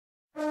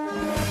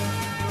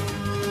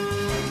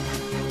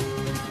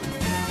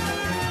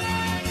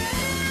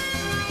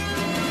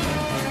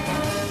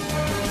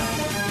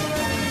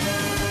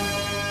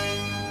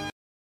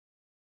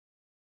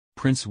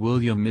Prince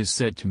William is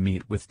set to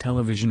meet with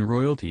television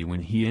royalty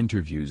when he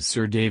interviews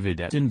Sir David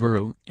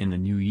Attenborough in the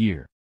new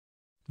year.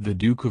 The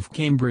Duke of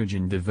Cambridge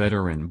and the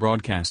veteran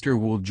broadcaster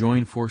will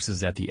join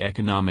forces at the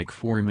Economic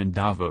Forum in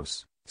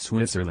Davos,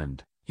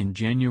 Switzerland, in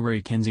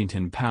January.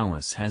 Kensington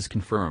Palace has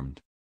confirmed.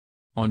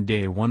 On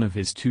day one of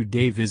his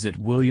two-day visit,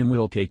 William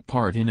will take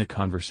part in a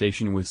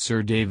conversation with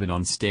Sir David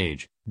on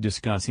stage,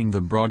 discussing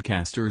the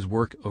broadcaster's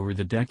work over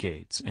the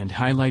decades and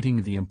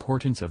highlighting the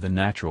importance of the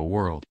natural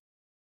world.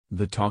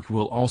 The talk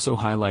will also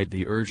highlight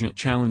the urgent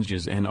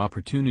challenges and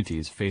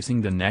opportunities facing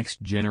the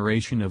next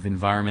generation of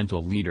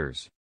environmental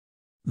leaders.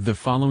 The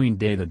following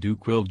day, the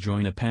Duke will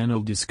join a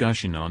panel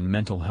discussion on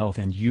mental health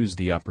and use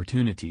the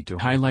opportunity to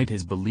highlight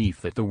his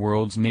belief that the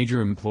world's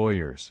major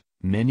employers,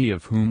 many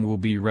of whom will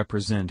be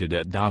represented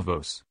at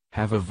Davos,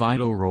 have a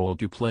vital role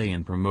to play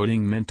in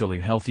promoting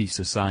mentally healthy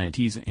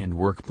societies and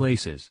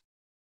workplaces.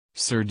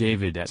 Sir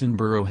David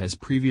Attenborough has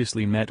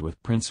previously met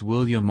with Prince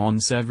William on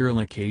several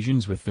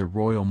occasions, with the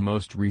royal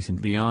most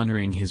recently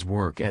honouring his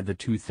work at the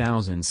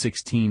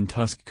 2016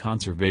 Tusk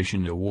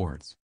Conservation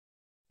Awards.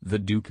 The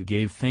Duke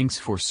gave thanks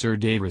for Sir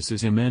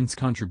David's immense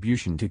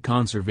contribution to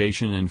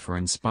conservation and for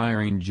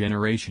inspiring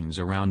generations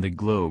around the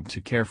globe to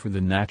care for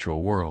the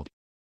natural world.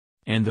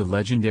 And the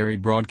legendary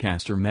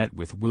broadcaster met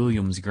with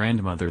William's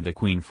grandmother, the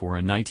Queen, for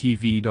an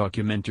ITV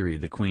documentary,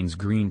 The Queen's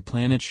Green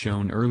Planet,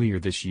 shown earlier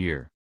this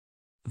year.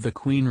 The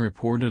Queen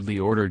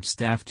reportedly ordered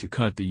staff to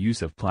cut the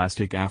use of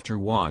plastic after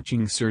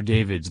watching Sir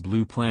David's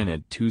Blue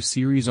Planet 2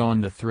 series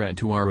on the threat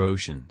to our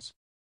oceans.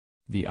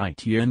 The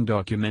ITN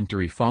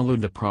documentary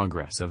followed the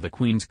progress of the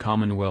Queen's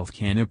Commonwealth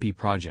Canopy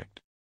Project.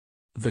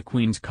 The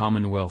Queen's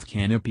Commonwealth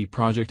Canopy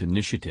Project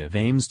initiative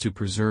aims to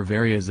preserve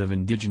areas of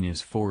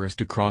indigenous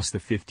forest across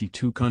the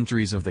 52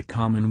 countries of the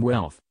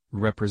Commonwealth,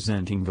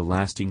 representing the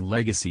lasting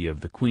legacy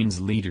of the Queen's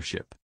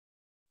leadership.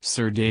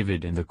 Sir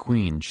David and the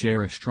Queen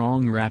share a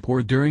strong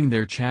rapport during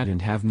their chat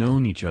and have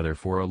known each other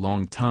for a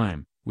long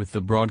time, with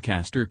the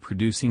broadcaster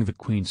producing the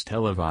Queen's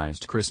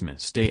televised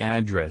Christmas Day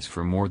address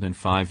for more than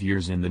 5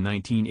 years in the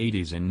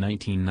 1980s and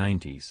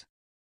 1990s.